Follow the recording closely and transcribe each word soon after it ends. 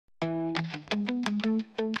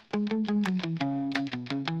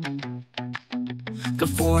The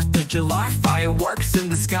 4th of July, fireworks in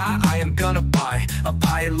the sky. I am gonna buy a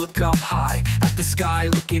pie, look up high at the sky,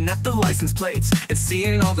 looking at the license plates and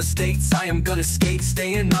seeing all the states. I am gonna skate,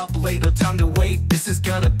 staying up late, no time to wait. This is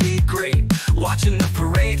gonna be great. Watching the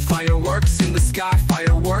parade, fireworks in the sky,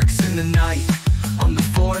 fireworks in the night. On the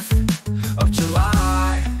 4th of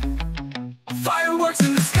July, fireworks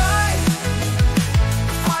in the sky,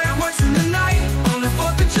 fireworks in the night. On the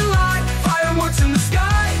 4th of July, fireworks in the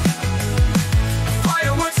sky,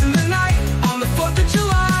 fireworks in the night. On the 4th of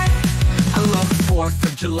July, I love the 4th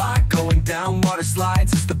of July. Going down water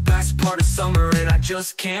slides is the best part of summer, and I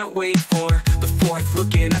just can't wait for the 4th.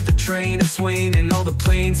 Looking at the train and swaying and all the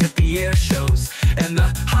planes at the air shows, and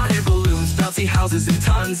the hot air balloons, bouncy houses and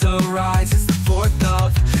tons of rides. It's the 4th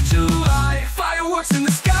of July. Fireworks in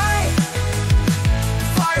the sky,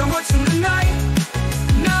 fireworks in the night,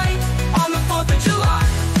 night. On the 4th of July,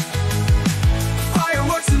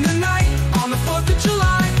 fireworks in the night. On the 4th of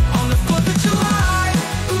July, on the 4th of July.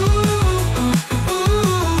 Ooh, ooh, ooh,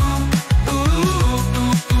 ooh, ooh,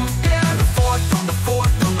 yeah. The 4th, on the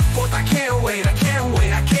 4th, on the 4th. I can't wait, I can't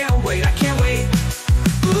wait, I can't wait, I can't wait.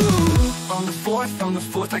 Ooh, on the 4th, on the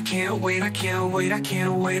 4th. I can't wait, I can't wait, I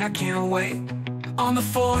can't wait, I can't wait. On the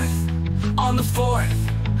 4th, on the 4th,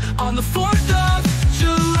 on the 4th of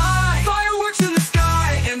July. Fireworks in the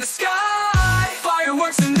sky, in the sky.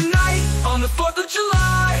 Fireworks in the night. On the 4th of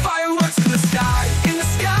July. Fireworks in the sky, in the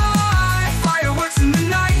sky. Fireworks in the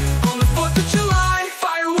night. On the 4th of July.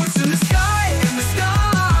 Fireworks in the sky, in the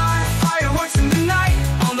sky. Fireworks in the night.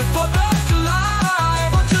 On the 4th of July.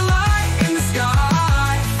 4th of July, in the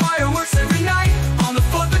sky. Fireworks every night. On the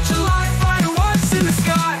 4th of July. Fireworks in the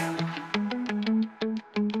sky,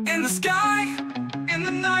 in the sky, in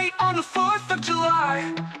the night. On the 4th of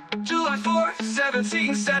July. July 4th,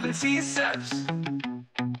 1777.